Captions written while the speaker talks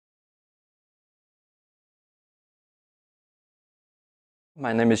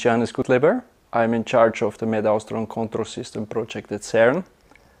My name is Johannes Gutleber. I'm in charge of the MedAustron Control System project at CERN,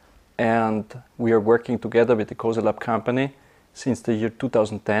 and we are working together with the Cosylab company since the year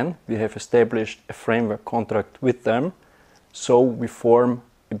 2010. We have established a framework contract with them, so we form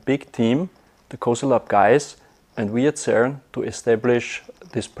a big team, the Cosylab guys, and we at CERN to establish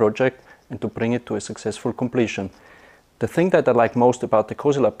this project and to bring it to a successful completion. The thing that I like most about the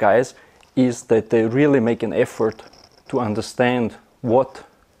Cosylab guys is that they really make an effort to understand what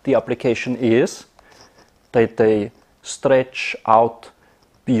the application is, that they stretch out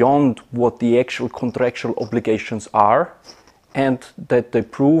beyond what the actual contractual obligations are, and that they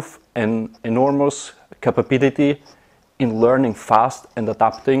prove an enormous capability in learning fast and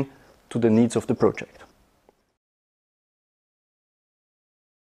adapting to the needs of the project.